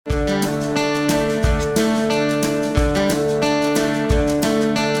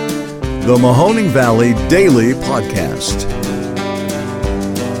the Mahoning Valley Daily Podcast.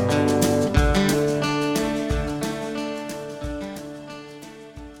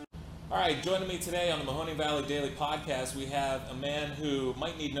 All right, joining me today on the Mahoning Valley Daily Podcast, we have a man who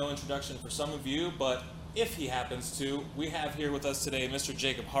might need no introduction for some of you, but if he happens to, we have here with us today Mr.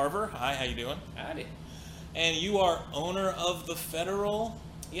 Jacob Harver. Hi, how you doing? Howdy. And you are owner of the Federal?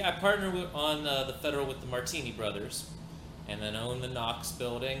 Yeah, I partner on the Federal with the Martini Brothers, and then own the Knox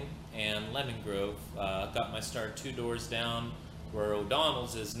Building and Lemon Grove. Got my start 2 doors down where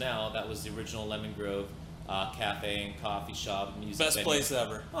O'Donnell's is now. That was the original Lemon Grove cafe and coffee shop, music Best venue. place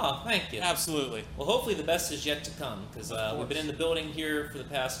ever. Oh, thank you. Absolutely. Well, hopefully the best is yet to come, because we've been in the building here for the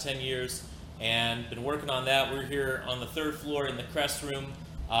past 10 years and been working on that. We're here on the 3rd floor in the Crest Room.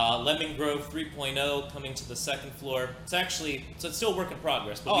 Lemon Grove 3.0 coming to the 2nd floor. It's still a work in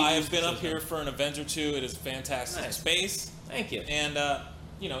progress. But I have been up here for an event or two. It is a fantastic space. Thank you. And,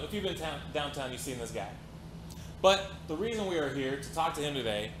 if you've been downtown, you've seen this guy. But the reason we are here to talk to him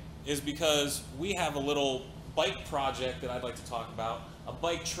today is because we have a little bike project that I'd like to talk about, a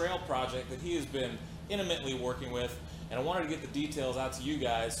bike trail project that he has been intimately working with, and I wanted to get the details out to you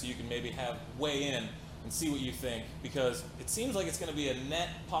guys so you can maybe weigh in and see what you think, because it seems like it's going to be a net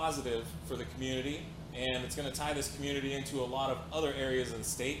positive for the community, and it's going to tie this community into a lot of other areas of the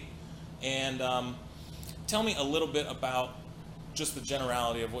state. And tell me a little bit about just the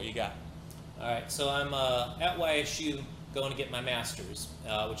generality of what you got. All right, so I'm at YSU going to get my master's,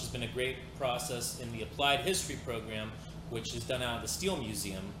 which has been a great process in the Applied History program, which is done out of the Steel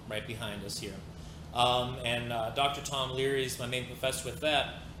Museum right behind us here. And Dr. Tom Leary is my main professor with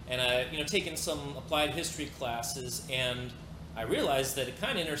that. And I, taken some applied history classes, and I realized that it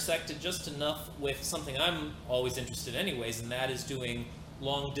kind of intersected just enough with something I'm always interested in anyways, and that is doing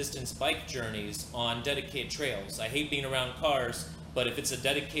long-distance bike journeys on dedicated trails. I hate being around cars, but if it's a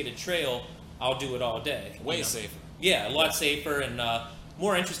dedicated trail, I'll do it all day. Way safer. Yeah, a lot safer and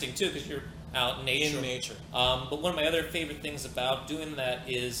more interesting too, because you're out in nature. But one of my other favorite things about doing that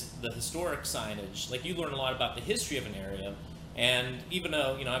is the historic signage. Like, you learn a lot about the history of an area, and even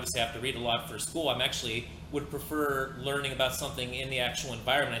though, obviously I have to read a lot for school, I'm actually would prefer learning about something in the actual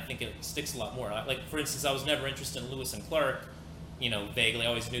environment. I think it sticks a lot more. Like, for instance, I was never interested in Lewis and Clark, vaguely. I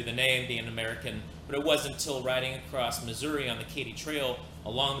always knew the name, being an American, but it wasn't until riding across Missouri on the Katy Trail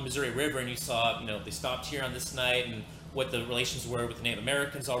along the Missouri River, and you saw, they stopped here on this night, and what the relations were with the Native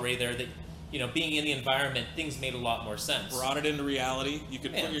Americans already there, that, being in the environment, things made a lot more sense. Brought it into reality. You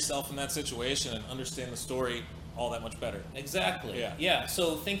could put yourself in that situation and understand the story all that much better. Exactly. Yeah.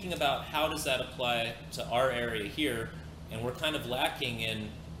 So thinking about how does that apply to our area here, and we're kind of lacking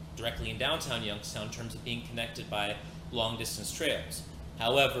directly in downtown Youngstown in terms of being connected by long distance trails.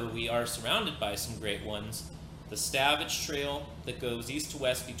 However, we are surrounded by some great ones. The Stavich Trail that goes east to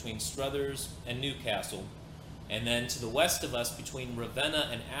west between Struthers and Newcastle. And then to the west of us between Ravenna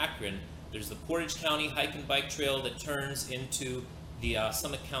and Akron, there's the Portage County Hike and Bike Trail that turns into the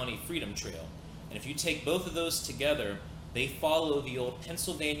Summit County Freedom Trail. And if you take both of those together, they follow the old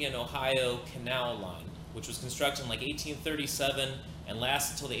Pennsylvania and Ohio Canal line, which was constructed in like 1837 and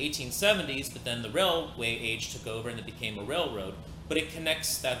lasted until the 1870s, but then the railway age took over and it became a railroad. But it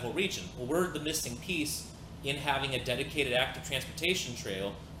connects that whole region. Well, we're the missing piece in having a dedicated active transportation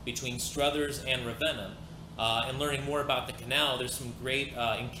trail between Struthers and Ravenna. And learning more about the canal, there's some great,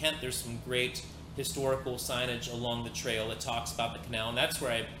 in Kent, there's some great historical signage along the trail that talks about the canal, and that's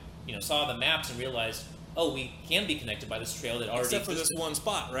where I saw the maps and realized, we can be connected by this trail that already Except for existed. this one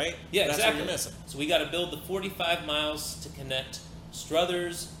spot, right? Yeah, That's exactly. what you're missing. So we got to build the 45 miles to connect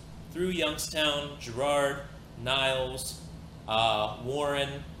Struthers through Youngstown, Girard, Niles, Warren,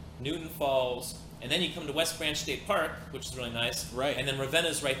 Newton Falls, and then you come to West Branch State Park, which is really nice. Right. And then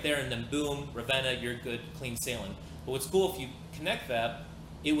Ravenna's right there, and then boom, Ravenna, you're good, clean sailing. But what's cool, if you connect that,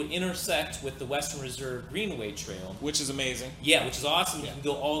 it would intersect with the Western Reserve Greenway Trail. Which is amazing. Yeah, which is awesome. Yeah. You can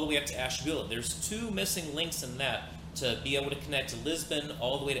go all the way up to Ashtabula. There's 2 missing links in that to be able to connect to Lisbon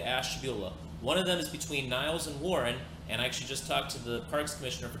all the way to Ashtabula. One of them is between Niles and Warren, and I actually just talked to the Parks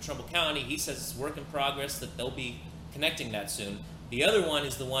Commissioner for Trumbull County. He says it's work in progress, that they'll be connecting that soon. The other one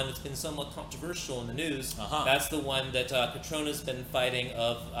is the one that's been somewhat controversial in the news. That's the one that Catrona's been fighting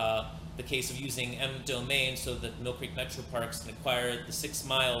of the case of using eminent domain so that Mill Creek Metro Parks can acquire the 6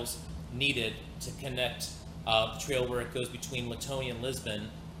 miles needed to connect the trail where it goes between Latonia and Lisbon,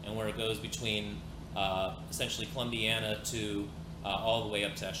 and where it goes between essentially Columbiana to all the way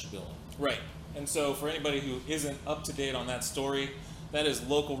up to Ashtabula. Right. And so for anybody who isn't up to date on that story, that is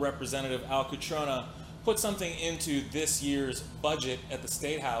local Representative Al Catrona put something into this year's budget at the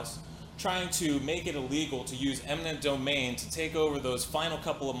State House trying to make it illegal to use eminent domain to take over those final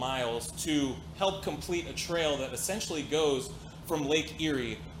couple of miles to help complete a trail that essentially goes from Lake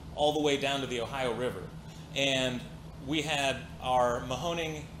Erie all the way down to the Ohio River. And we had our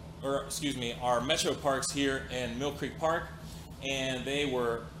our Metro Parks here in Mill Creek Park, and they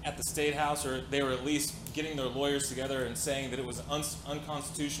were at the State House, or they were at least getting their lawyers together and saying that it was an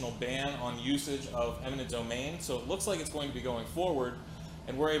unconstitutional ban on usage of eminent domain. So it looks like it's going to be going forward,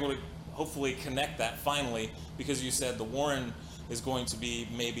 and we're able to hopefully connect that finally, because you said the Warren is going to be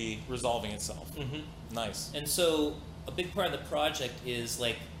maybe resolving itself. Mm-hmm. Nice. And so a big part of the project is,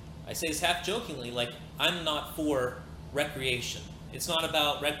 like, I say this half jokingly, like, I'm not for recreation. It's not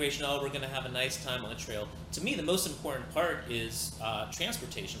about recreation, oh, we're going to have a nice time on the trail. To me, the most important part is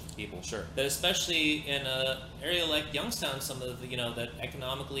transportation for people. Sure. That especially in an area like Youngstown, some of the, the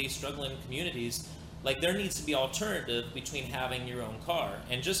economically struggling communities, like, there needs to be alternative between having your own car.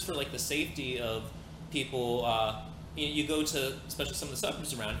 And just for, like, the safety of people, you go to, especially some of the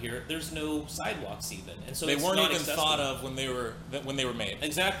suburbs around here, there's no sidewalks even. And so they it's weren't not even accessible. thought of when they were made.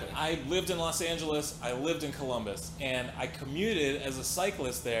 Exactly. I lived in Los Angeles, I lived in Columbus, and I commuted as a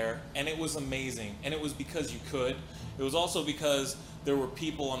cyclist there, and it was amazing. And it was because you could. It was also because there were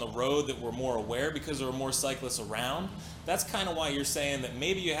people on the road that were more aware, because there were more cyclists around. That's kind of why you're saying that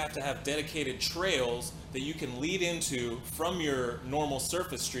maybe you have to have dedicated trails that you can lead into from your normal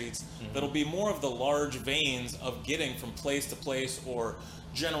surface streets. Mm-hmm. That'll be more of the large veins of getting from place to place, or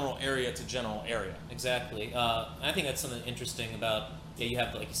general area to general area. Exactly. I think that's something interesting about, you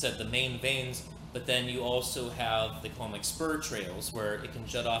have, like you said, the main veins, but then you also have, they call them like spur trails, where it can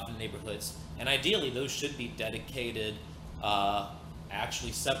jut off in neighborhoods. And ideally, those should be dedicated,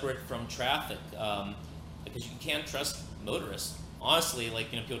 actually separate from traffic, because you can't trust motorists. Honestly,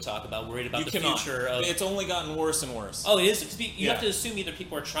 like, people talk about worried about the future of... It's only gotten worse and worse. Oh, it is. You have to assume either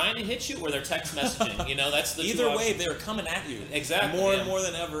people are trying to hit you or they're text messaging. That's the either way, they're coming at you. Exactly. More and more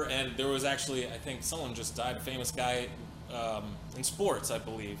than ever. And there was actually, I think someone just died, a famous guy in sports, I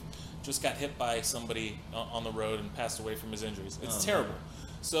believe, just got hit by somebody on the road and passed away from his injuries. It's terrible.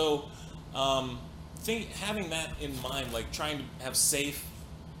 So, having that in mind, like trying to have safe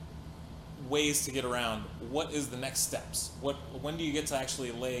ways to get around, what is the next steps? When do you get to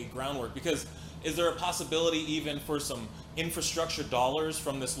actually lay groundwork? Because is there a possibility even for some infrastructure dollars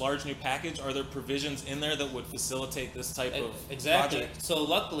from this large new package? Are there provisions in there that would facilitate this type of project? So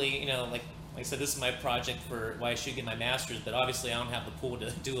luckily, like I said, this is my project for why I should get my master's, but obviously I don't have the pool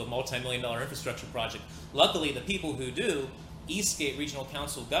to do a multi-million-dollar infrastructure project. Luckily, the people who do, Eastgate Regional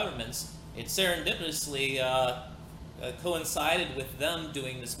Council of Governments, it serendipitously coincided with them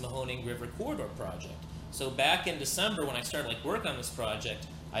doing this Mahoning River Corridor project. So back in December, when I started work on this project,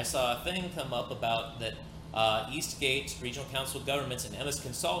 I saw a thing come up about that Eastgate Regional Council of Governments and MS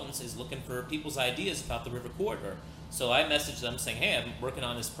Consultants is looking for people's ideas about the river corridor. So I messaged them saying, hey, I'm working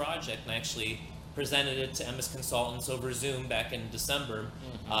on this project, and I actually presented it to MS Consultants over Zoom back in December,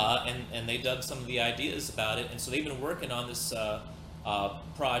 and they dug some of the ideas about it. And so they've been working on this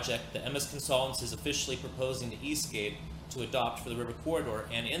project that MS Consultants is officially proposing to Eastgate to adopt for the river corridor,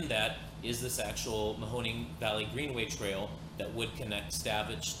 and in that is this actual Mahoning Valley Greenway Trail that would connect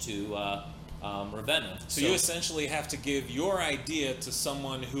Stavage to Ravenna. So you essentially have to give your idea to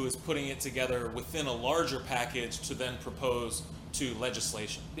someone who is putting it together within a larger package to then propose to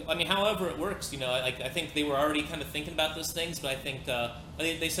legislation. I mean, however it works, I think they were already kind of thinking about those things, but I think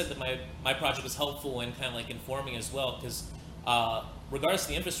they said that my project was helpful in kind of informing as well, because regardless of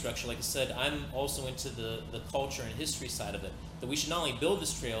the infrastructure, like I said, I'm also into the culture and history side of it, that we should not only build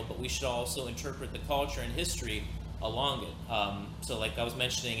this trail, but we should also interpret the culture and history along it. So like I was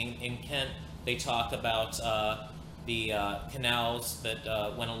mentioning, in Kent, they talk about the canals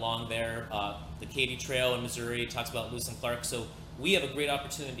that went along there. The Katy Trail in Missouri talks about Lewis and Clark. So we have a great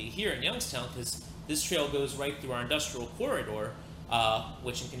opportunity here in Youngstown, because this trail goes right through our industrial corridor,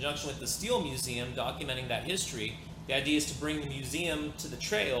 which in conjunction with the Steel Museum documenting that history, the idea is to bring the museum to the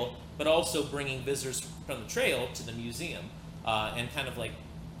trail, but also bringing visitors from the trail to the museum. And kind of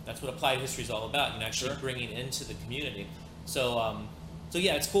that's what applied history is all about, actually bringing it into the community. So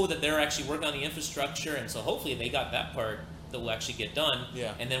yeah, it's cool that they're actually working on the infrastructure, and so hopefully they got that part that will actually get done.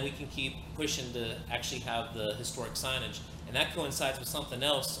 Yeah. And then we can keep pushing to actually have the historic signage. And that coincides with something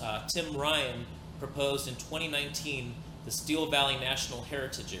else. Tim Ryan proposed in 2019 the Steel Valley National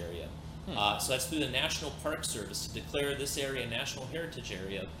Heritage Area. So that's through the National Park Service to declare this area a National Heritage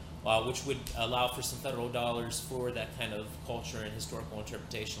Area, which would allow for some federal dollars for that kind of culture and historical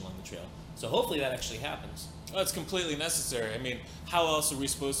interpretation along the trail. So hopefully that actually happens. Well, it's completely necessary. I mean, how else are we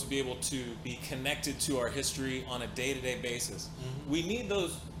supposed to be able to be connected to our history on a day-to-day basis? Mm-hmm. We need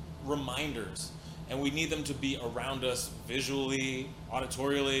those reminders, and we need them to be around us visually,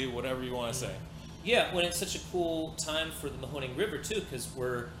 auditorially, whatever you want to say. Yeah, when it's such a cool time for the Mahoning River too, because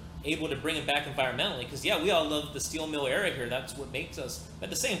we're able to bring it back environmentally. Because we all love the steel mill era here. That's what makes us. But at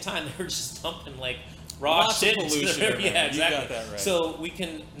the same time, they're just dumping like raw Lots shit of into the pollution river. in there. Yeah, You exactly. got that right. So we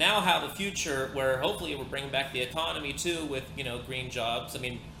can now have a future where hopefully we're bringing back the economy too, with green jobs. I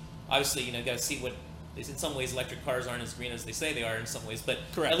mean, obviously got to see what. In some ways, electric cars aren't as green as they say they are in some ways, but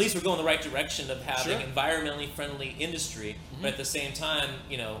Correct. at least we're going the right direction of having Sure. environmentally friendly industry. But at the same time,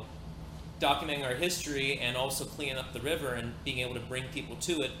 documenting our history and also cleaning up the river and being able to bring people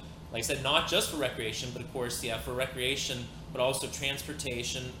to it. Like I said, not just for recreation, but of course, for recreation, but also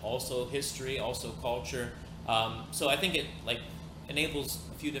transportation, also history, also culture. So I think it enables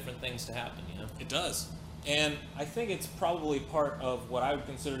a few different things to happen. It does. And I think it's probably part of what I would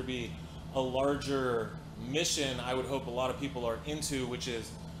consider to be a larger mission I would hope a lot of people are into, which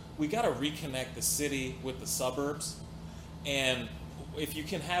is we got to reconnect the city with the suburbs. And if you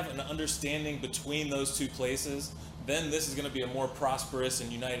can have an understanding between those two places, then this is going to be a more prosperous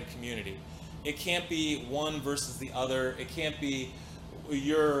and united community. It can't be one versus the other. It can't be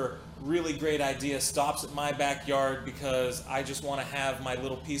your really great idea stops at my backyard because I just want to have my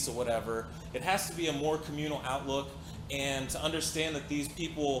little piece of whatever. It has to be a more communal outlook, and to understand that these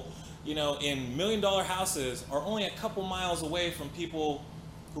people, in $1 million houses are only a couple miles away from people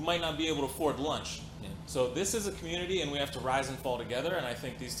who might not be able to afford lunch. Yeah. So this is a community, and we have to rise and fall together, and I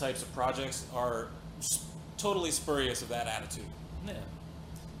think these types of projects are totally spurious of that attitude.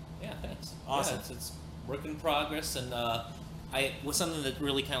 Yeah, thanks. Awesome. Yeah, it's work in progress, and was something that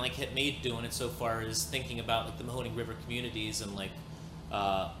really kind of hit me doing it so far is thinking about the Mahoning River communities and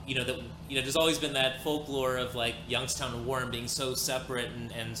there's always been that folklore of Youngstown and Warren being so separate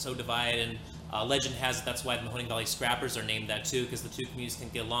and so divided, and legend has it that's why the Mahoning Valley Scrappers are named that too, because the two communities can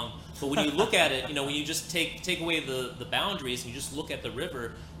get along. But when you look at it, when you just take away the boundaries and you just look at the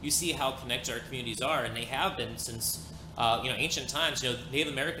river, you see how connected our communities are, and they have been since ancient times.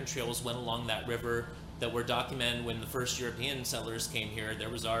 Native American trails went along that river that were documented when the first European settlers came here. There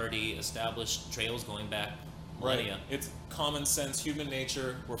was already established trails going back millennia. Right. It's common sense, human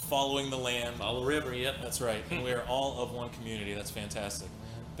nature. We're following the land. Follow the river, yep. That's right. And we are all of one community. That's fantastic.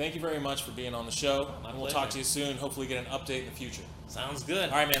 Thank you very much for being on the show. My And we'll pleasure. talk to you soon. Hopefully get an update in the future. Sounds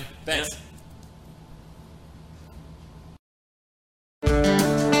good. All right, man. Thanks. Yeah.